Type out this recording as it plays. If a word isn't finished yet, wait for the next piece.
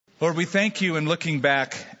Lord, we thank you, and looking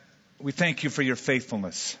back, we thank you for your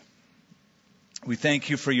faithfulness. We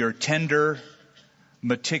thank you for your tender,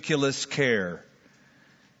 meticulous care.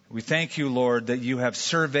 We thank you, Lord, that you have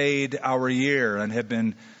surveyed our year and have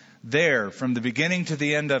been there from the beginning to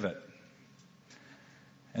the end of it.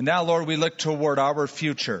 And now, Lord, we look toward our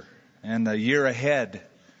future and the year ahead.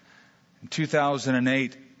 In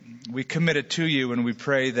 2008, we commit it to you, and we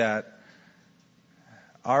pray that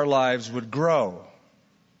our lives would grow,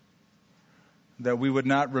 that we would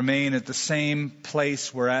not remain at the same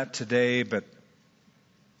place we're at today, but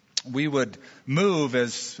we would move,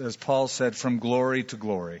 as Paul said, from glory to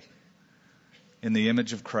glory in the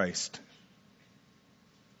image of Christ.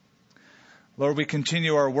 Lord, we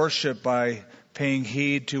continue our worship by paying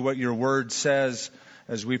heed to what your word says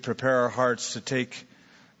as we prepare our hearts to take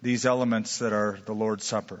these elements that are the Lord's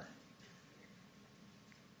Supper.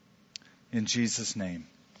 In Jesus' name,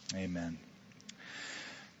 amen.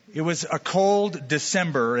 It was a cold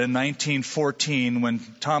December in 1914 when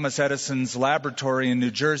Thomas Edison's laboratory in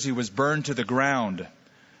New Jersey was burned to the ground,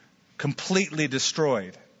 completely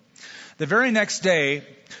destroyed. The very next day,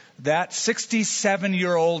 that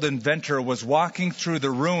 67-year-old inventor was walking through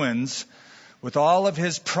the ruins with all of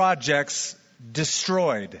his projects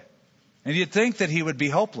destroyed. And you'd think that he would be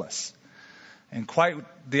hopeless. And quite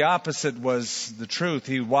the opposite was the truth.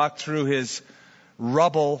 He walked through his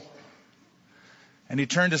rubble, and he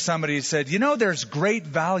turned to somebody and said, "You know, there's great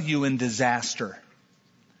value in disaster,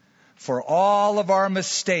 for all of our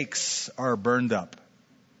mistakes are burned up.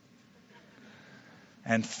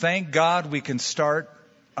 And thank God we can start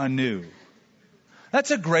anew."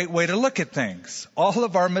 That's a great way to look at things. All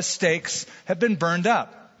of our mistakes have been burned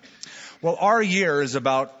up. Well, our year is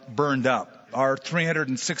about burned up. Our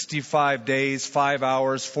 365 days, 5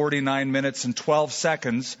 hours, 49 minutes, and 12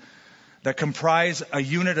 seconds that comprise a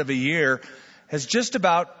unit of a year has just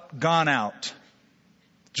about gone out,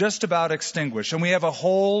 just about extinguished. And we have a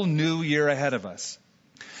whole new year ahead of us.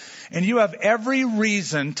 And you have every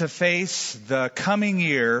reason to face the coming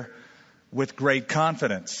year with great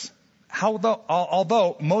confidence.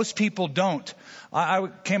 Although most people don't. I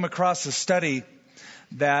came across a study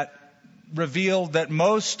that revealed that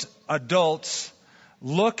most adults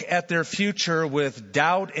look at their future with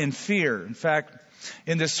doubt and fear. In fact,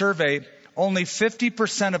 in this survey, only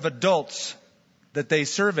 50% of adults that they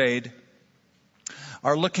surveyed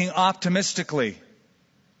are looking optimistically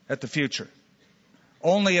at the future.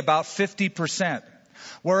 Only about 50%.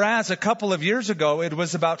 Whereas a couple of years ago, it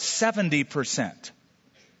was about 70%.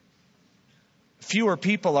 Fewer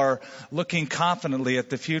people are looking confidently at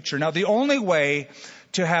the future. Now, the only way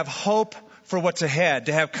to have hope for what's ahead,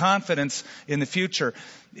 to have confidence in the future,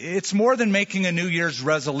 it's more than making a New Year's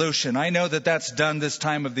resolution. I know that that's done this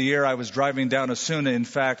time of the year. I was driving down Osuna, in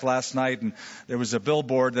fact, last night, and there was a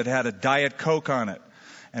billboard that had a Diet Coke on it.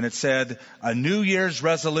 And it said, "A New Year's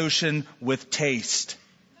resolution with taste."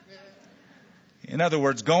 In other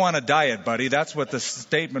words, go on a diet, buddy. That's what the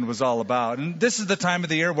statement was all about. And this is the time of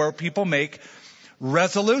the year where people make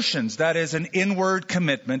resolutions. That is an inward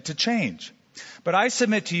commitment to change. But I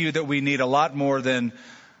submit to you that we need a lot more than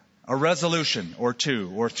a resolution or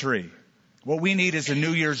two or three. What we need is a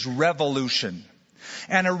New Year's revolution.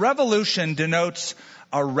 And a revolution denotes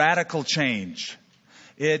a radical change.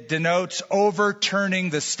 It denotes overturning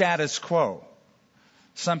the status quo,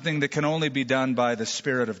 something that can only be done by the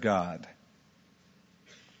Spirit of God.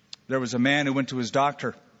 There was a man who went to his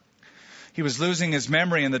doctor. He was losing his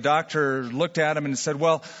memory, and the doctor looked at him and said,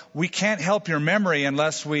 "Well, we can't help your memory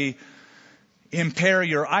unless we impair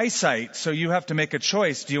your eyesight, so you have to make a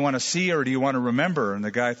choice. Do you want to see or do you want to remember?" And the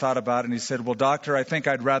guy thought about it, and he said, "Well, doctor, I think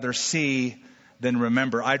I'd rather see than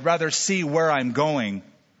remember. I'd rather see where I'm going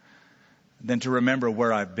than to remember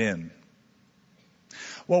where I've been."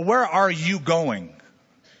 Well, where are you going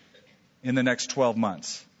in the next 12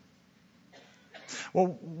 months? Well,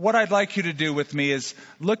 what I'd like you to do with me is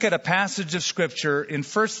look at a passage of Scripture in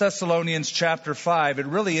 1 Thessalonians chapter 5. It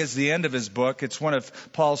really is the end of his book. It's one of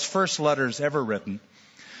Paul's first letters ever written.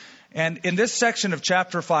 And in this section of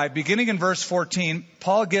chapter 5, beginning in verse 14,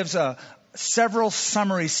 Paul gives several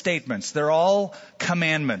summary statements. They're all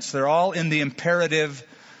commandments. They're all in the imperative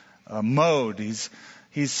mode.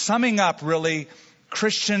 He's summing up, really,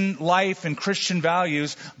 Christian life and Christian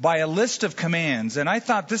values by a list of commands. And I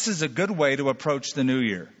thought this is a good way to approach the new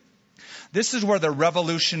year. This is where the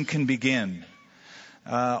revolution can begin.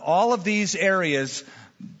 All of these areas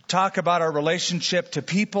talk about our relationship to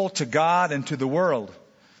people, to God, and to the world.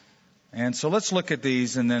 And so let's look at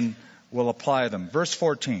these and then we'll apply them. Verse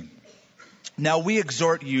 14. "Now we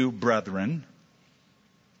exhort you, brethren,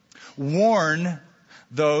 warn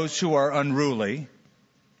those who are unruly,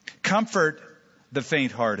 Comfort the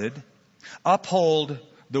faint-hearted. Uphold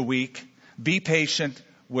the weak. Be patient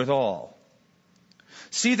with all.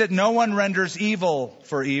 See that no one renders evil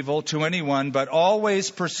for evil to anyone, but always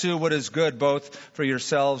pursue what is good, both for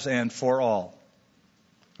yourselves and for all.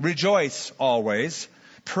 Rejoice always.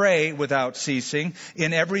 Pray without ceasing.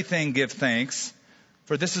 In everything give thanks,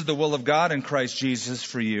 for this is the will of God in Christ Jesus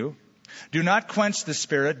for you. Do not quench the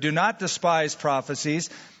Spirit. Do not despise prophecies.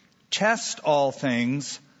 Test all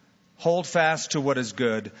things. Hold fast to what is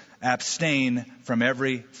good. Abstain from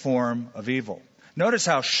every form of evil. Notice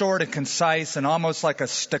how short and concise and almost like a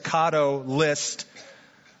staccato list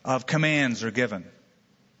of commands are given.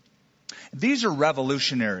 These are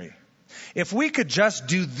revolutionary. If we could just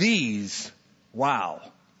do these, wow.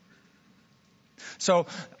 So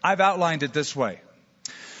I've outlined it this way.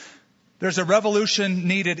 There's a revolution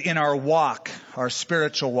needed in our walk, our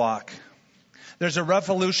spiritual walk. There's a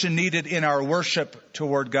revolution needed in our worship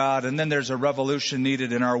toward God, and then there's a revolution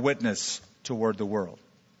needed in our witness toward the world.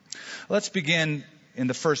 Let's begin in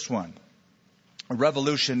the first one, a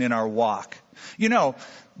revolution in our walk. You know,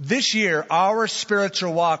 this year, our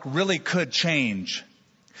spiritual walk really could change.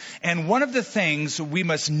 And one of the things we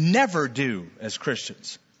must never do as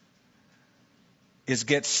Christians is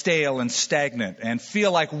get stale and stagnant and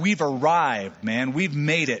feel like we've arrived, man. We've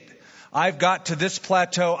made it. I've got to this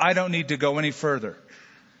plateau. I don't need to go any further.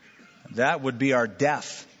 That would be our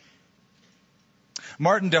death.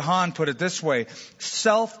 Martin DeHaan put it this way: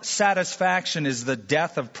 self-satisfaction is the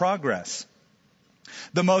death of progress.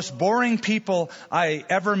 The most boring people I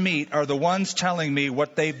ever meet are the ones telling me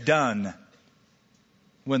what they've done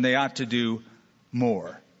when they ought to do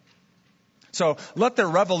more. So let the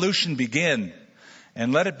revolution begin,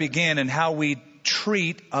 and let it begin in how we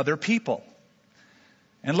treat other people.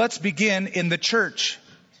 And let's begin in the church.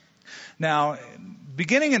 Now,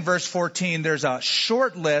 beginning in verse 14, there's a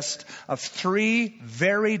short list of 3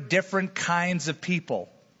 very different kinds of people.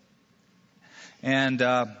 And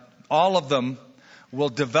all of them will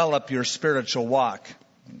develop your spiritual walk.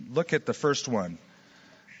 Look at the first one.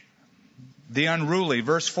 The unruly,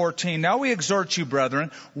 verse 14. Now we exhort you,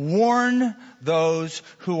 brethren, warn those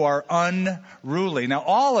who are unruly. Now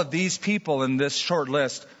all of these people in this short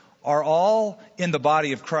list are all in the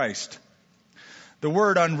body of Christ. The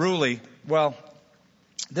word unruly, well,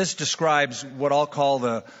 this describes what I'll call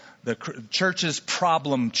the church's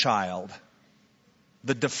problem child,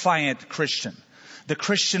 the defiant Christian, the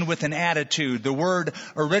Christian with an attitude. The word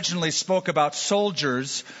originally spoke about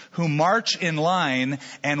soldiers who march in line,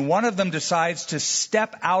 and one of them decides to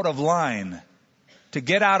step out of line, to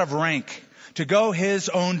get out of rank, to go his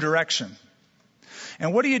own direction.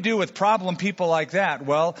 And what do you do with problem people like that?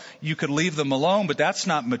 Well, you could leave them alone, but that's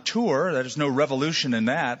not mature. There's no revolution in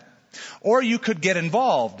that. Or you could get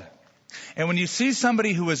involved. And when you see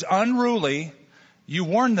somebody who is unruly, you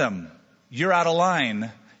warn them. You're out of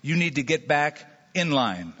line. You need to get back in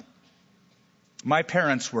line. My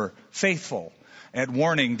parents were faithful at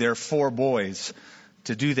warning their 4 boys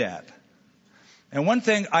to do that. And one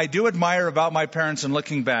thing I do admire about my parents in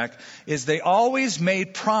looking back is they always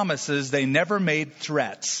made promises. They never made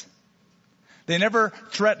threats. They never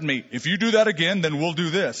threatened me. If you do that again, then we'll do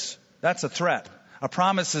this. That's a threat. A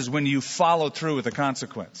promise is when you follow through with a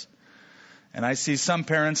consequence. And I see some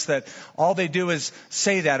parents that all they do is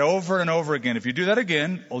say that over and over again. If you do that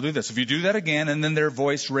again, we'll do this. If you do that again, and then their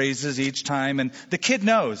voice raises each time. And the kid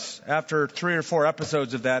knows after 3 or 4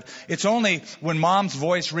 episodes of that, it's only when mom's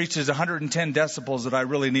voice reaches 110 decibels that I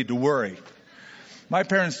really need to worry. My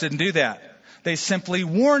parents didn't do that. They simply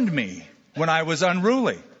warned me when I was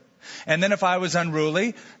unruly. And then if I was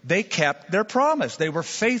unruly, they kept their promise. They were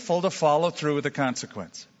faithful to follow through with the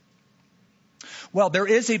consequence. Well, there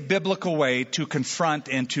is a biblical way to confront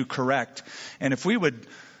and to correct. And if we would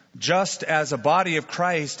just as a body of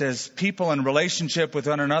Christ, as people in relationship with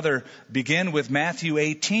one another, begin with Matthew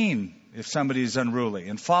 18, if somebody is unruly,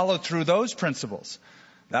 and follow through those principles,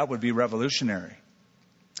 that would be revolutionary.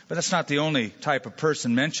 But that's not the only type of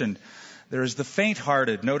person mentioned. There is the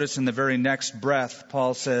faint-hearted. Notice in the very next breath,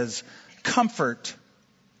 Paul says, comfort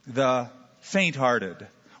the faint-hearted.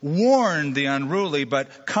 Warn the unruly,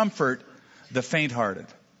 but comfort the faint-hearted.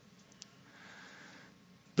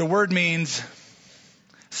 The word means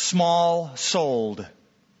small-souled.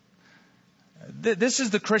 This is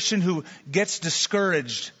the Christian who gets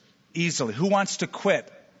discouraged easily, who wants to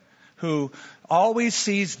quit, who always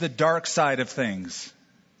sees the dark side of things.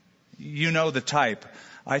 You know the type.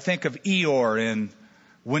 I think of Eeyore in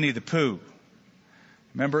Winnie the Pooh.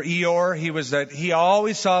 Remember Eeyore? He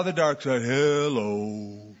always saw the dark side.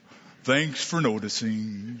 Hello. Thanks for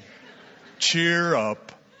noticing. Cheer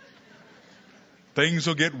up. Things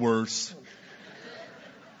will get worse.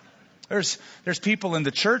 There's people in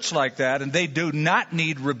the church like that, and they do not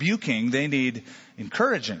need rebuking. They need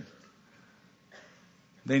encouraging.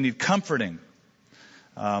 They need comforting.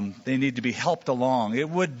 They need to be helped along. It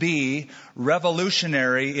would be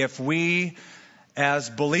revolutionary if we, as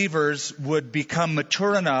believers, would become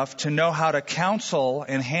mature enough to know how to counsel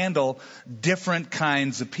and handle different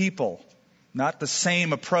kinds of people. Not the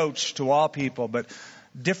same approach to all people, but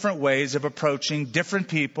different ways of approaching different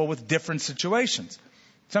people with different situations.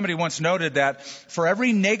 Somebody once noted that for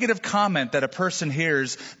every negative comment that a person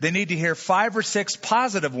hears, they need to hear 5 or 6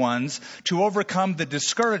 positive ones to overcome the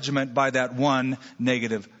discouragement by that one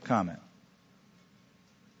negative comment.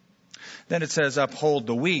 Then it says, uphold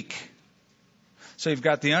the weak. So you've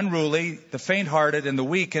got the unruly, the faint-hearted, and the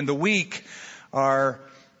weak. And the weak are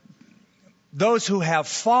those who have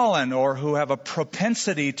fallen or who have a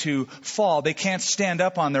propensity to fall. They can't stand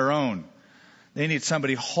up on their own. They need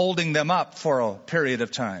somebody holding them up for a period of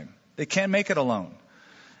time. They can't make it alone.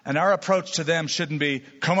 And our approach to them shouldn't be,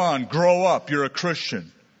 come on, grow up, you're a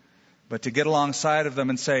Christian. But to get alongside of them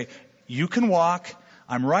and say, you can walk,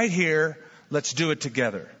 I'm right here, let's do it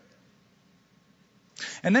together.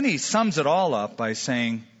 And then he sums it all up by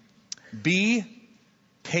saying, be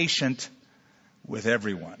patient with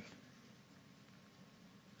everyone.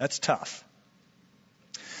 That's tough.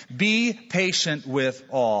 Be patient with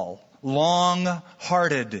all.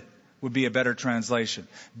 Long-hearted would be a better translation.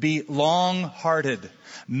 Be long-hearted.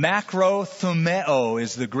 Macrothumeo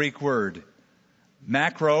is the Greek word.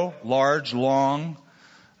 Macro, large, long.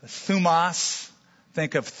 Thumos,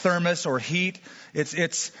 think of thermos or heat.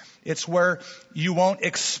 It's where you won't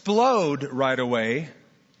explode right away.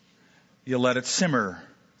 You let it simmer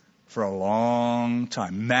for a long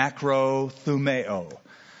time. Macrothumeo.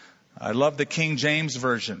 I love the King James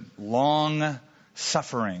Version.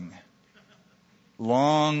 Long-suffering.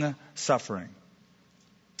 Long-suffering.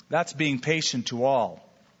 That's being patient to all.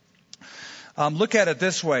 Look at it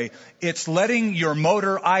this way. It's letting your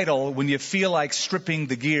motor idle when you feel like stripping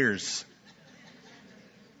the gears.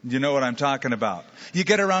 You know what I'm talking about. You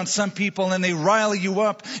get around some people and they rile you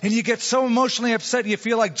up and you get so emotionally upset you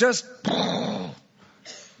feel like just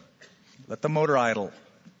let the motor idle.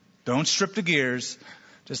 Don't strip the gears.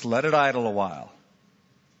 Just let it idle a while.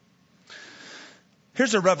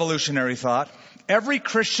 Here's a revolutionary thought. Every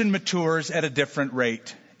Christian matures at a different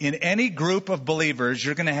rate. In any group of believers,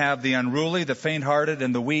 you're going to have the unruly, the faint-hearted,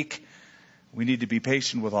 and the weak. We need to be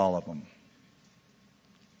patient with all of them.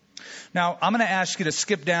 Now, I'm going to ask you to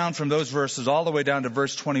skip down from those verses all the way down to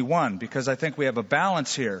verse 21, because I think we have a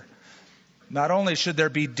balance here. Not only should there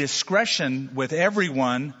be discretion with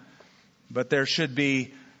everyone, but there should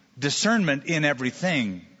be discernment in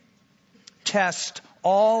everything. Test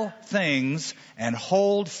all things and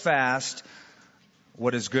hold fast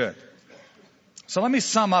what is good. So let me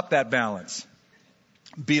sum up that balance.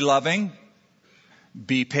 Be loving,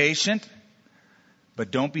 be patient,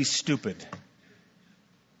 but don't be stupid.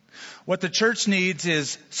 What the church needs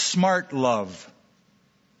is smart love,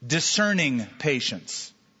 discerning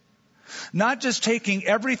patience. Not just taking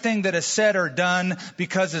everything that is said or done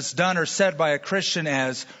because it's done or said by a Christian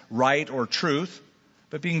as right or truth,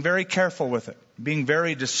 but being very careful with it, being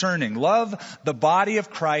very discerning. Love the body of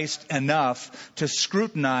Christ enough to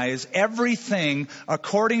scrutinize everything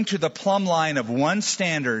according to the plumb line of one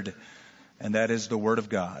standard, and that is the Word of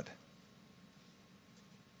God.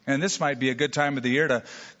 And this might be a good time of the year to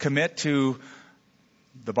commit to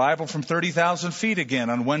the Bible from 30,000 feet again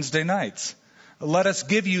on Wednesday nights. Let us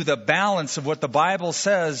give you the balance of what the Bible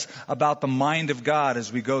says about the mind of God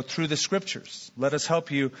as we go through the Scriptures. Let us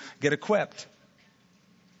help you get equipped.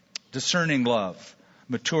 Discerning love,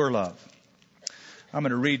 mature love. I'm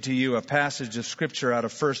going to read to you a passage of Scripture out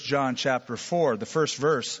of 1 John chapter 4, the first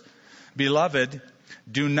verse. Beloved,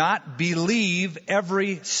 do not believe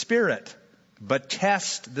every spirit, but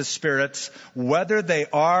test the spirits, whether they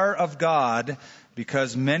are of God,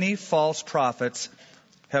 because many false prophets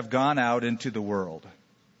have gone out into the world.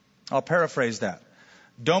 I'll paraphrase that.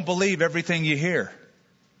 Don't believe everything you hear.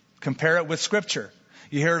 Compare it with Scripture.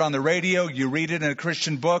 You hear it on the radio, you read it in a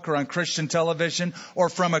Christian book or on Christian television or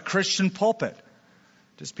from a Christian pulpit.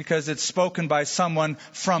 Just because it's spoken by someone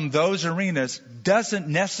from those arenas doesn't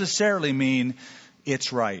necessarily mean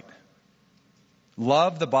it's right.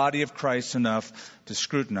 Love the body of Christ enough to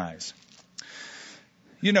scrutinize.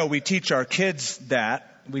 You know, we teach our kids that.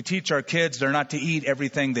 We teach our kids they're not to eat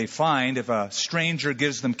everything they find. If a stranger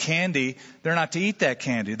gives them candy, they're not to eat that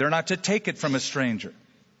candy. They're not to take it from a stranger.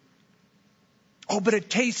 Oh, but it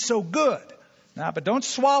tastes so good. Nah, but don't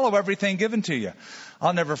swallow everything given to you.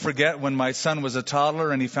 I'll never forget when my son was a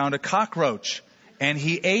toddler and he found a cockroach and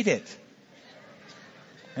he ate it.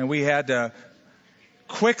 And we had to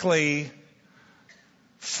quickly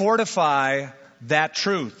fortify that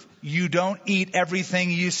truth. You don't eat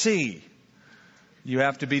everything you see. You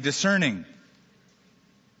have to be discerning.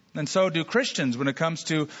 And so do Christians when it comes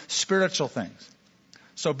to spiritual things.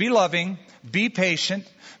 So be loving, be patient,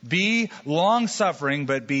 be long-suffering,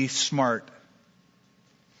 but be smart.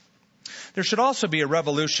 There should also be a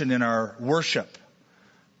revolution in our worship.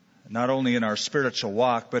 Not only in our spiritual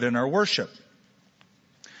walk, but in our worship.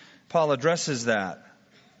 Paul addresses that.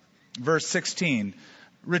 Verse 16,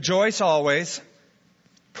 rejoice always,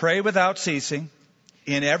 pray without ceasing,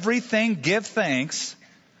 in everything give thanks,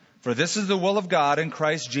 for this is the will of God in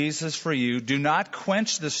Christ Jesus for you. Do not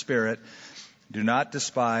quench the Spirit, do not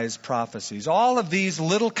despise prophecies. All of these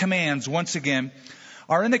little commands, once again,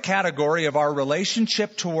 are in the category of our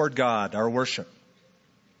relationship toward God, our worship.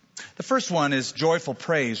 The first one is joyful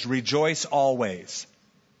praise, rejoice always.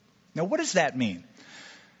 Now, what does that mean?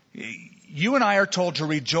 You and I are told to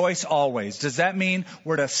rejoice always. Does that mean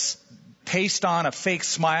we're to paste on a fake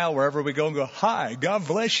smile wherever we go and go, hi, God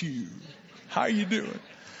bless you. How you doing?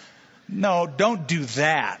 No, don't do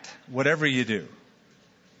that, whatever you do.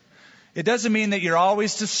 It doesn't mean that you're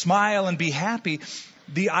always to smile and be happy.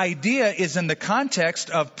 The idea is in the context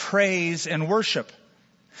of praise and worship.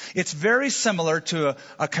 It's very similar to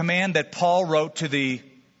a command that Paul wrote to the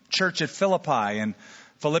church at Philippi in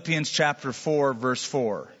Philippians chapter 4, verse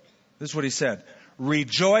 4. This is what he said.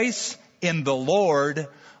 Rejoice in the Lord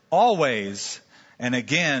always. And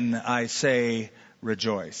again, I say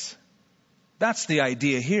rejoice. That's the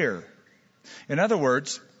idea here. In other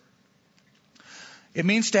words, it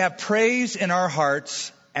means to have praise in our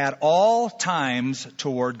hearts at all times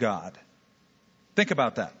toward God. Think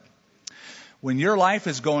about that. When your life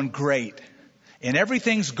is going great and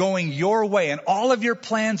everything's going your way and all of your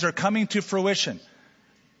plans are coming to fruition,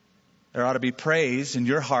 there ought to be praise in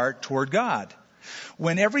your heart toward God.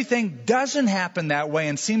 When everything doesn't happen that way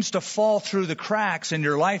and seems to fall through the cracks and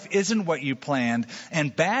your life isn't what you planned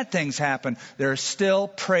and bad things happen, there's still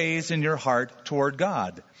praise in your heart toward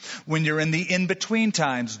God. When you're in the in-between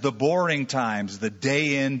times, the boring times, the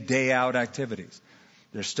day in, day out activities,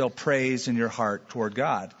 there's still praise in your heart toward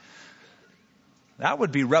God. That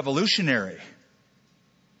would be revolutionary,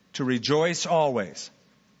 to rejoice always.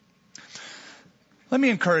 Let me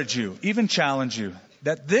encourage you, even challenge you,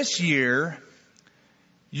 that this year,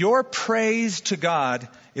 your praise to God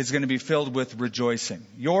is going to be filled with rejoicing.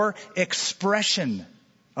 Your expression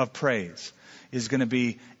of praise is going to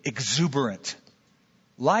be exuberant,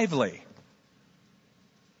 lively.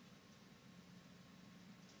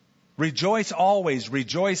 Rejoice always,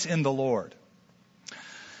 rejoice in the Lord.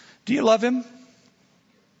 Do you love Him?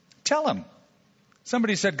 Tell Him.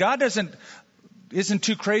 Somebody said, God isn't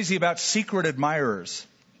too crazy about secret admirers.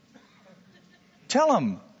 Tell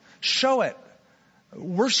Him. Show it.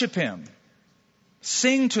 Worship Him.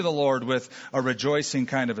 Sing to the Lord with a rejoicing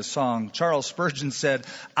kind of a song. Charles Spurgeon said,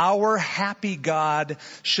 our happy God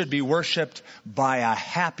should be worshiped by a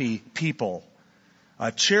happy people.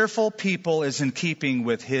 A cheerful people is in keeping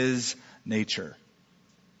with His nature.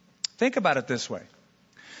 Think about it this way.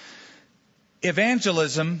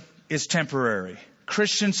 Evangelism is temporary.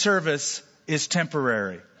 Christian service is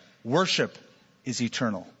temporary. Worship is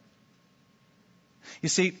eternal. You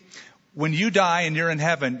see, when you die and you're in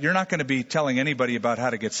heaven, you're not going to be telling anybody about how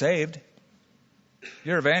to get saved.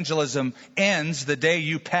 Your evangelism ends the day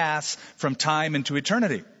you pass from time into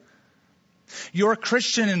eternity. Your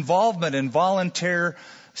Christian involvement in volunteer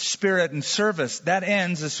spirit and service, that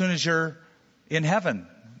ends as soon as you're in heaven.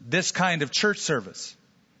 This kind of church service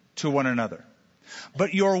to one another.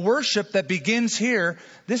 But your worship that begins here,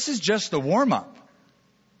 this is just the warm-up.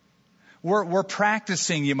 We're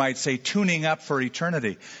practicing, you might say, tuning up for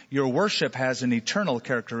eternity. Your worship has an eternal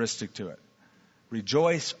characteristic to it.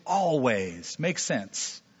 Rejoice always. Makes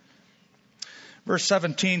sense. Verse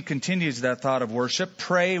 17 continues that thought of worship.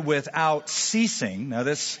 Pray without ceasing. Now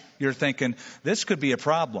this, you're thinking, this could be a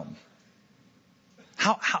problem.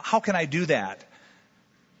 How can I do that?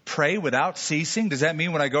 Pray without ceasing? Does that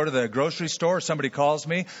mean when I go to the grocery store, somebody calls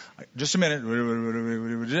me, just a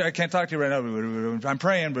minute, I can't talk to you right now, I'm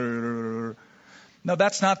praying. No,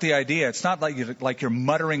 that's not the idea. It's not like you're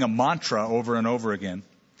muttering a mantra over and over again.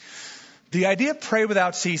 The idea of pray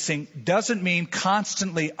without ceasing doesn't mean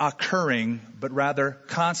constantly occurring, but rather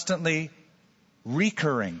constantly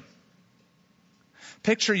recurring.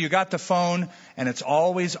 Picture you got the phone and it's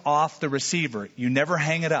always off the receiver. You never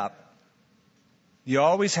hang it up. You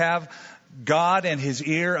always have God and His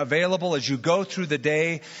ear available as you go through the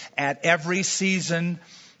day at every season,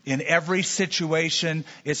 In every situation,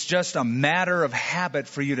 it's just a matter of habit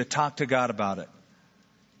for you to talk to God about it.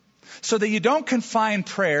 So that you don't confine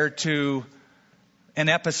prayer to an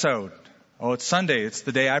episode. Oh, it's Sunday. It's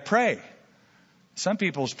the day I pray. Some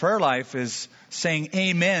people's prayer life is saying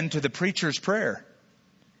amen to the preacher's prayer.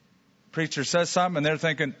 Preacher says something and they're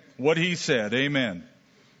thinking, what he said, amen.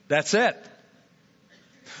 That's it.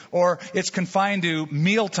 Or it's confined to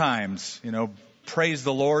meal times, praise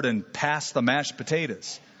the Lord and pass the mashed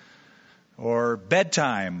potatoes. Or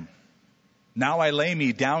bedtime. Now I lay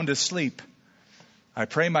me down to sleep. I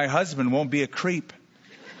pray my husband won't be a creep.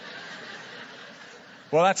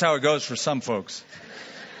 Well, that's how it goes for some folks.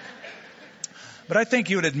 But I think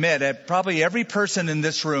you would admit that probably every person in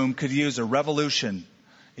this room could use a revolution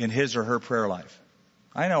in his or her prayer life.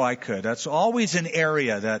 I know I could. That's always an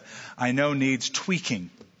area that I know needs tweaking.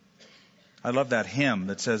 I love that hymn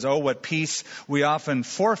that says, oh, what peace we often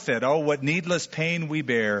forfeit. Oh, what needless pain we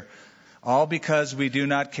bear. All because we do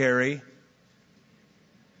not carry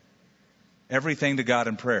everything to God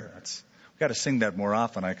in prayer. We've got to sing that more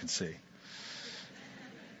often, I can see.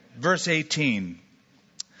 Verse 18.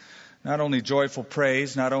 Not only joyful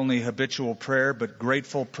praise, not only habitual prayer, but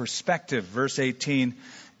grateful perspective. Verse 18.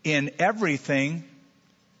 In everything,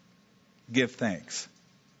 give thanks.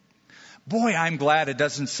 Boy, I'm glad it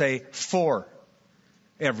doesn't say for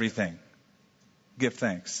everything. Give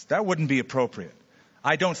thanks. That wouldn't be appropriate.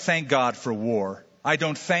 I don't thank God for war. I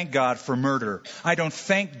don't thank God for murder. I don't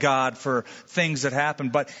thank God for things that happen.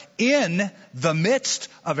 But in the midst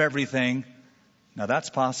of everything, now that's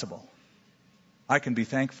possible. I can be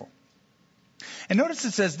thankful. And notice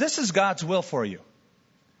it says, this is God's will for you.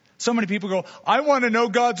 So many people go, I want to know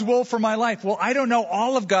God's will for my life. Well, I don't know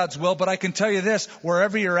all of God's will, but I can tell you this,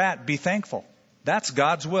 wherever you're at, be thankful. That's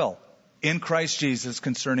God's will in Christ Jesus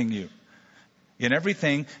concerning you. In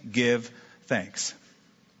everything, give thanks.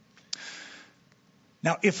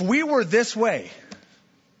 Now, if we were this way,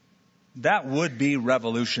 that would be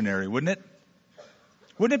revolutionary, wouldn't it?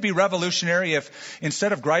 Wouldn't it be revolutionary if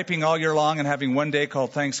instead of griping all year long and having one day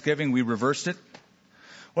called Thanksgiving, we reversed it?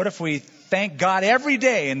 What if we thanked God every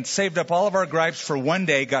day and saved up all of our gripes for one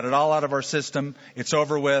day, got it all out of our system, it's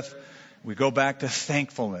over with, we go back to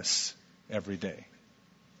thankfulness every day?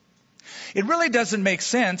 It really doesn't make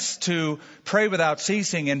sense to pray without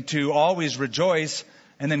ceasing and to always rejoice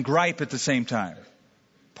and then gripe at the same time.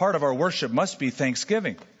 Part of our worship must be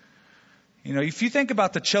thanksgiving. If you think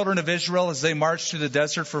about the children of Israel as they marched through the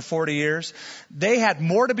desert for 40 years, they had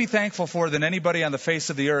more to be thankful for than anybody on the face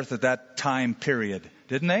of the earth at that time period,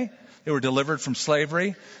 didn't they? They were delivered from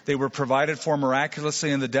slavery. They were provided for miraculously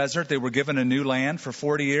in the desert. They were given a new land for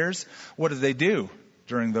 40 years. What did they do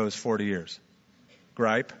during those 40 years?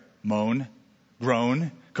 Gripe, moan,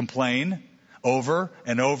 groan, complain, over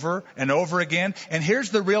and over and over again. And here's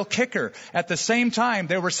the real kicker. At the same time,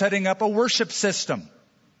 they were setting up a worship system.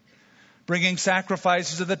 Bringing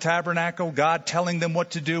sacrifices to the tabernacle, God telling them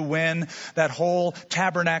what to do when, that whole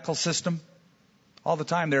tabernacle system. All the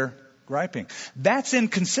time they're griping. That's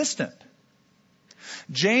inconsistent.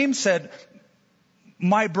 James said,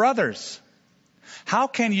 my brothers, how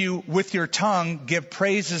can you with your tongue give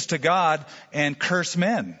praises to God and curse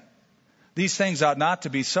men? These things ought not to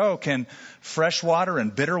be so. Can fresh water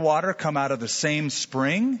and bitter water come out of the same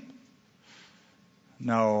spring?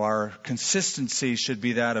 No, our consistency should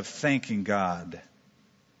be that of thanking God.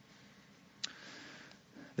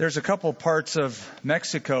 There's a couple parts of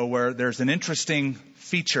Mexico where there's an interesting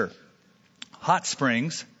feature. Hot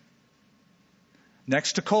springs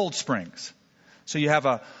next to cold springs. So you have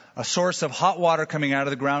a source of hot water coming out of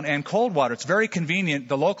the ground and cold water. It's very convenient.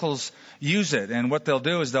 The locals use it. And what they'll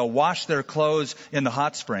do is they'll wash their clothes in the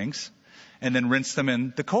hot springs and then rinse them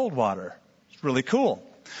in the cold water. It's really cool.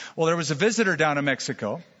 Well, there was a visitor down in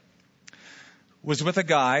Mexico, was with a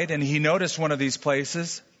guide, and he noticed one of these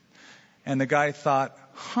places, and the guy thought,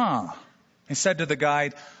 and said to the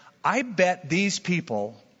guide, I bet these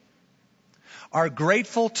people are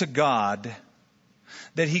grateful to God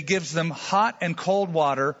that he gives them hot and cold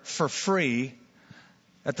water for free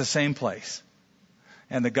at the same place.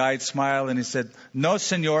 And the guide smiled and he said, no,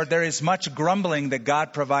 senor, there is much grumbling that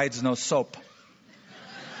God provides no soap.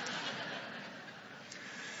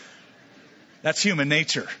 That's human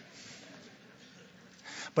nature.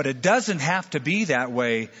 But it doesn't have to be that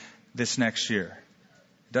way this next year.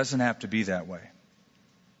 It doesn't have to be that way.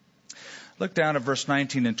 Look down at verse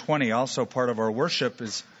 19 and 20. Also part of our worship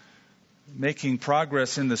is making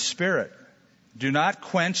progress in the Spirit. Do not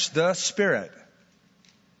quench the Spirit.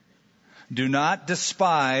 Do not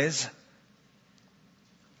despise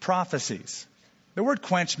prophecies. The word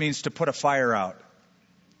quench means to put a fire out.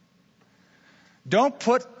 Don't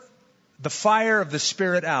put the fire of the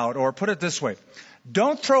Spirit out, or put it this way.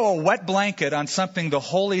 Don't throw a wet blanket on something the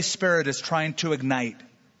Holy Spirit is trying to ignite.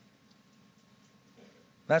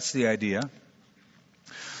 That's the idea.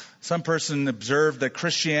 Some person observed that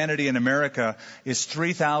Christianity in America is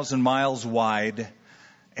 3,000 miles wide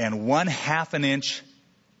and 1/2 an inch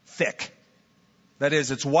thick. That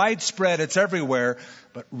is, it's widespread, it's everywhere,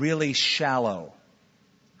 but really shallow.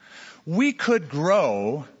 We could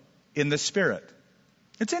grow in the Spirit.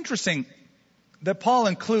 It's interesting that Paul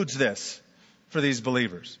includes this for these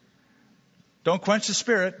believers. Don't quench the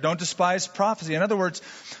Spirit, don't despise prophecy. In other words,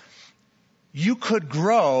 you could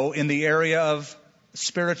grow in the area of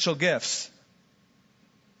spiritual gifts.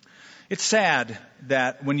 It's sad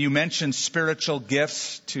that when you mention spiritual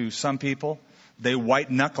gifts to some people, they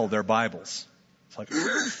white-knuckle their Bibles. It's like,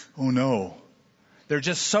 oh no. They're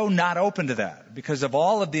just so not open to that because of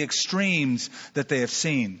all of the extremes that they have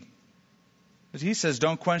seen. But he says,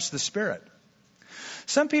 don't quench the Spirit.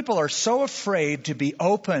 Some people are so afraid to be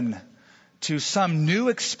open to some new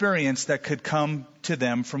experience that could come to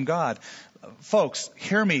them from God. Folks,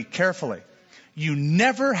 hear me carefully. You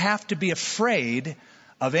never have to be afraid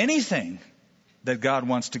of anything that God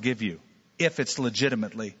wants to give you if it's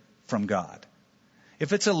legitimately from God.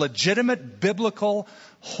 If it's a legitimate, biblical,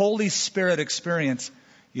 Holy Spirit experience,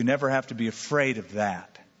 you never have to be afraid of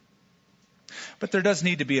that. But there does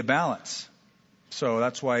need to be a balance. So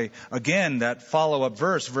that's why, again, that follow-up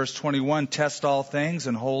verse, verse 21, test all things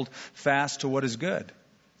and hold fast to what is good.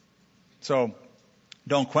 So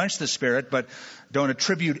don't quench the Spirit, but don't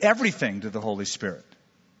attribute everything to the Holy Spirit.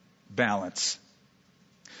 Balance.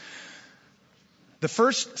 The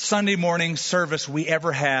first Sunday morning service we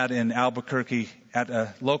ever had in Albuquerque at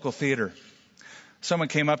a local theater, someone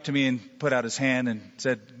came up to me and put out his hand and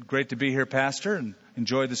said, great to be here, Pastor, and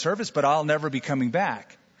enjoyed the service, but I'll never be coming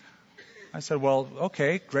back. I said, well,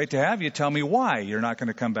 okay, great to have you. Tell me why you're not going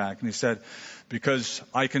to come back. And he said, because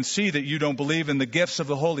I can see that you don't believe in the gifts of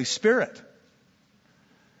the Holy Spirit.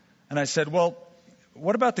 And I said, well,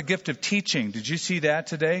 what about the gift of teaching? Did you see that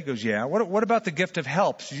today? He goes, yeah. What about the gift of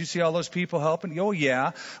helps? Did you see all those people helping? Oh,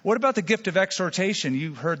 yeah. What about the gift of exhortation?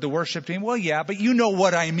 You heard the worship team. Well, yeah, but you know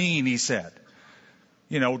what I mean, he said.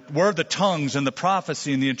 You know, where are the tongues and the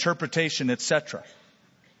prophecy and the interpretation, etc.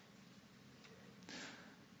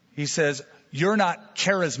 He says, you're not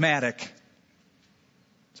charismatic.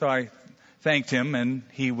 So I thanked him and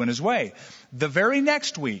he went his way. The very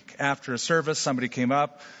next week after a service, somebody came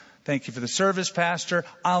up. Thank you for the service, Pastor.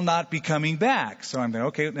 I'll not be coming back. So I'm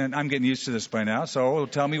okay, and I'm getting used to this by now. So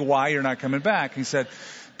tell me why you're not coming back. He said,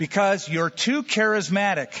 because you're too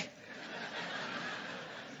charismatic.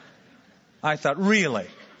 I thought, really?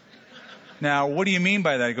 Now, what do you mean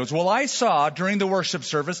by that? He goes, well, I saw during the worship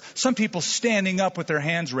service some people standing up with their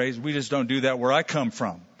hands raised. We just don't do that where I come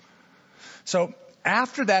from. So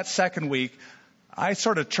after that second week, I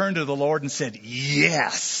sort of turned to the Lord and said,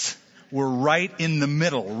 yes, we're right in the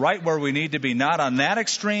middle, right where we need to be. Not on that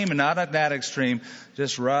extreme and not at that extreme,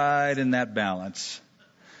 just right in that balance.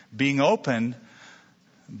 Being open,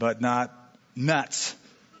 but not nuts.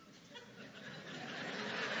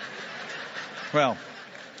 Well,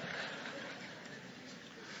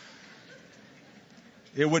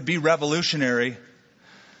 it would be revolutionary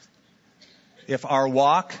if our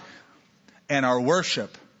walk and our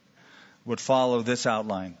worship would follow this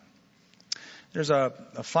outline. There's a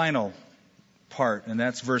final part, and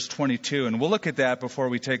that's verse 22. And we'll look at that before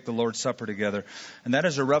we take the Lord's Supper together. And that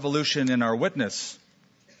is a revolution in our witness.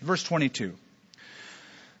 Verse 22.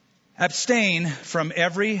 Abstain from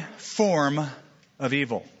every form of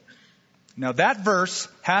evil. Now that verse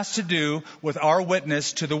has to do with our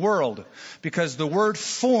witness to the world, because the word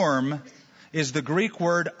form is the Greek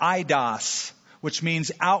word eidos, which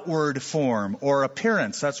means outward form or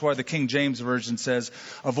appearance. That's why the King James Version says,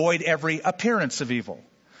 avoid every appearance of evil.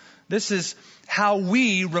 This is how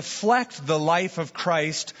we reflect the life of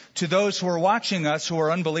Christ to those who are watching us who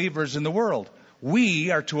are unbelievers in the world. We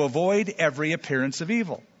are to avoid every appearance of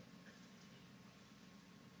evil.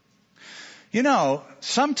 You know,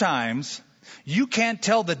 sometimes you can't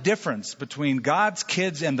tell the difference between God's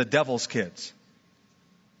kids and the devil's kids.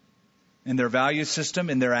 In their value system,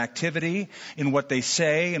 in their activity, in what they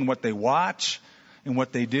say, in what they watch, in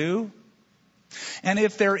what they do. And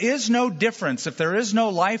if there is no difference, if there is no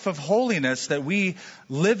life of holiness that we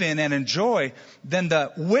live in and enjoy, then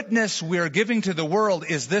the witness we are giving to the world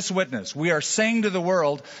is this witness. We are saying to the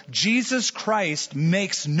world, Jesus Christ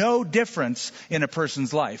makes no difference in a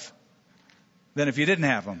person's life than if you didn't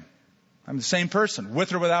have him. I'm the same person,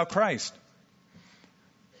 with or without Christ.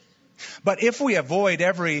 But if we avoid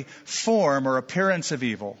every form or appearance of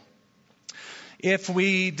evil, if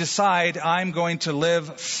we decide I'm going to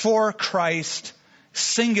live for Christ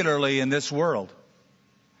singularly in this world,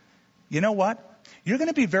 you know what? You're going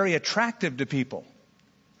to be very attractive to people.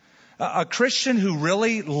 A Christian who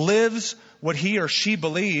really lives what he or she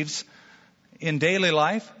believes in daily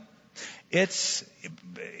life, it's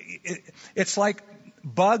like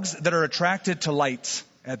bugs that are attracted to lights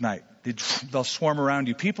at night. They'll swarm around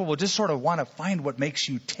you. People will just sort of want to find what makes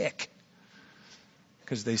you tick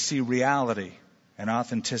because they see reality and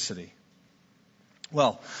authenticity.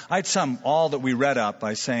 Well, I'd sum all that we read up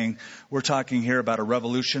by saying we're talking here about a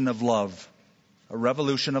revolution of love. A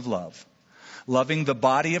revolution of love. Loving the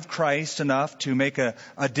body of Christ enough to make a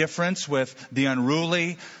difference with the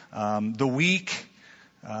unruly, the weak,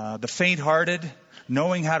 the faint-hearted,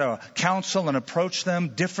 knowing how to counsel and approach them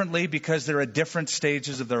differently because they're at different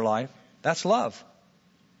stages of their life. That's love.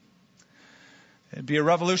 It'd be a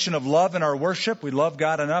revolution of love in our worship. We love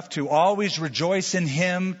God enough to always rejoice in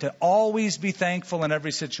Him, to always be thankful in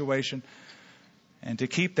every situation, and to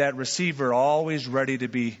keep that receiver always ready to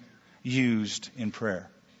be used in prayer.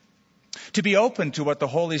 To be open to what the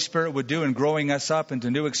Holy Spirit would do in growing us up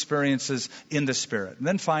into new experiences in the Spirit. And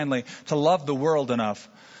then finally, to love the world enough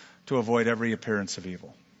to avoid every appearance of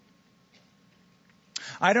evil.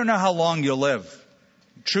 I don't know how long you'll live.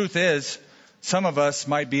 Truth is, some of us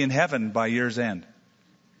might be in heaven by year's end.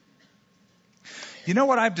 You know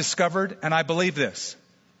what I've discovered, and I believe this.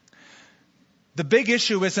 The big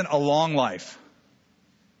issue isn't a long life,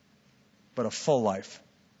 but a full life,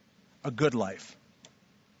 a good life.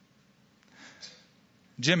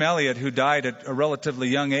 Jim Elliot, who died at a relatively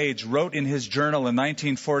young age, wrote in his journal in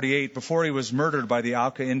 1948, before he was murdered by the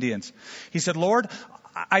Auca Indians. He said, "Lord,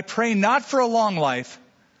 I pray not for a long life,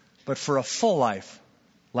 but for a full life,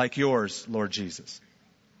 like yours, Lord Jesus."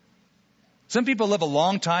 Some people live a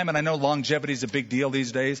long time, and I know longevity is a big deal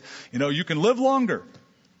these days. You know, you can live longer.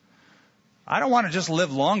 I don't want to just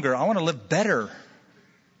live longer. I want to live better.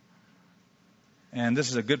 And this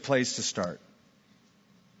is a good place to start.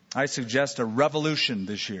 I suggest a revolution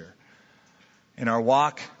this year in our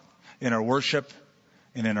walk, in our worship,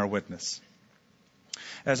 and in our witness.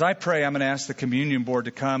 As I pray, I'm going to ask the communion board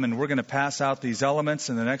to come, and we're going to pass out these elements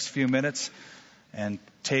in the next few minutes and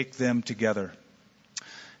take them together.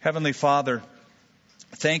 Heavenly Father,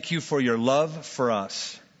 thank you for your love for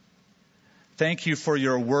us. Thank you for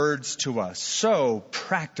your words to us. So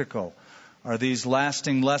practical are these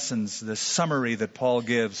lasting lessons, this summary that Paul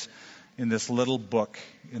gives in this little book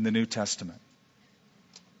in the New Testament.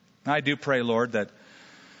 I do pray, Lord, that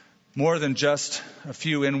more than just a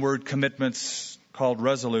few inward commitments called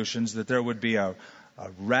resolutions, that there would be a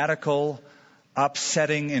radical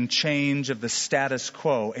upsetting and change of the status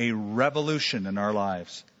quo, a revolution in our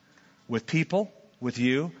lives with people, with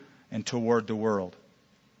you, and toward the world.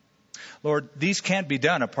 Lord, these can't be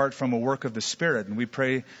done apart from a work of the Spirit, and we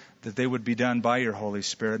pray that they would be done by your Holy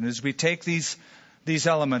Spirit. And as we take these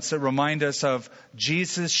elements that remind us of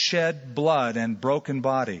Jesus' shed blood and broken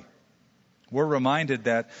body, we're reminded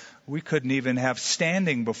that we couldn't even have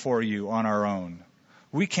standing before you on our own.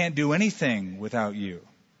 We can't do anything without you.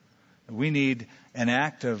 We need an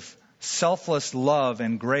act of selfless love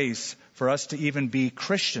and grace for us to even be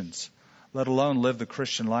Christians, let alone live the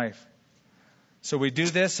Christian life. So we do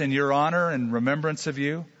this in your honor and remembrance of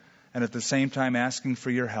you, and at the same time asking for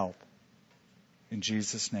your help. In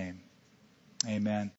Jesus' name, amen.